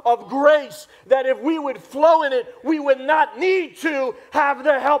love of grace that if we would flow in it, we would not need to have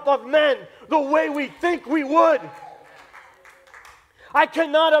the help of men the way we think we would. I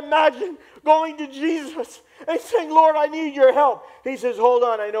cannot imagine going to Jesus and saying, Lord, I need your help. He says, hold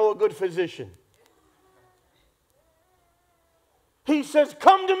on, I know a good physician. He says,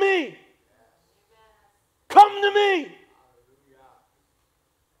 come to me. Come to me.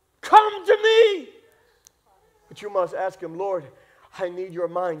 Come to me. But you must ask him, Lord, I need your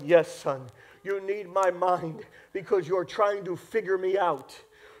mind. Yes, son, you need my mind because you're trying to figure me out.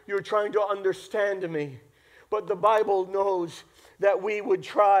 You're trying to understand me. But the Bible knows that we would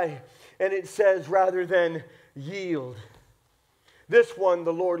try, and it says rather than yield. This one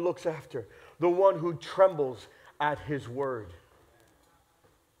the Lord looks after, the one who trembles at his word.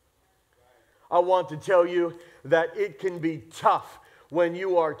 I want to tell you that it can be tough when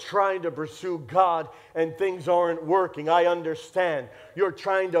you are trying to pursue God and things aren't working. I understand. You're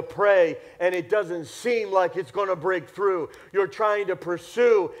trying to pray and it doesn't seem like it's going to break through. You're trying to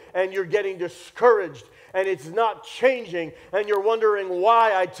pursue and you're getting discouraged and it's not changing and you're wondering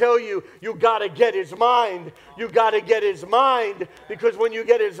why. I tell you, you got to get his mind. You got to get his mind, because when you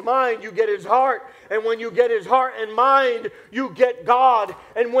get his mind, you get his heart. And when you get his heart and mind, you get God.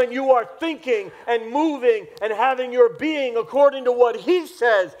 And when you are thinking and moving and having your being according to what he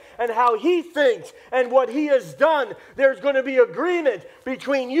says and how he thinks and what he has done, there's going to be agreement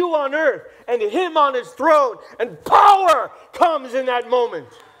between you on earth and him on his throne. And power comes in that moment.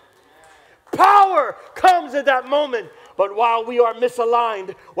 Power comes at that moment. But while we are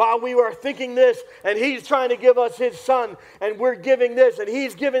misaligned, while we are thinking this, and he's trying to give us his son, and we're giving this, and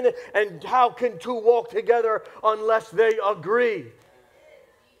he's giving it, and how can two walk together unless they agree?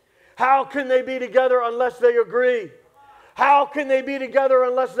 How can they be together unless they agree? How can they be together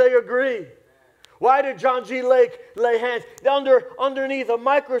unless they agree? Why did John G. Lake lay hands underneath a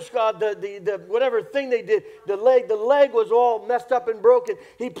microscope? The whatever thing they did, the leg was all messed up and broken.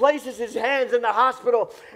 He places his hands in the hospital,